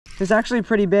is actually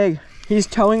pretty big. He's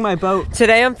towing my boat.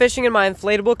 Today I'm fishing in my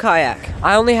inflatable kayak.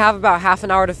 I only have about half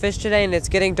an hour to fish today and it's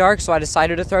getting dark, so I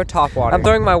decided to throw topwater. I'm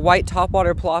throwing my white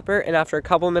topwater plopper, and after a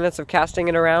couple minutes of casting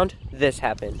it around, this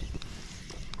happened.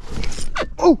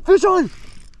 Oh, fish on!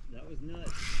 That was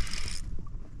nuts.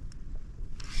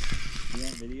 You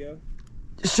want video?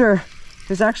 Sure.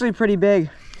 It's actually pretty big.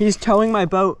 He's towing my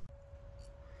boat.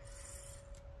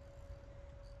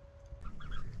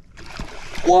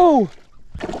 Whoa!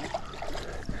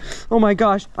 Oh my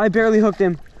gosh, I barely hooked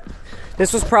him.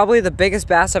 This was probably the biggest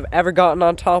bass I've ever gotten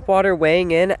on topwater,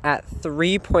 weighing in at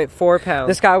 3.4 pounds.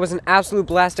 This guy was an absolute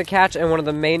blast to catch and one of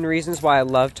the main reasons why I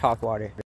love topwater.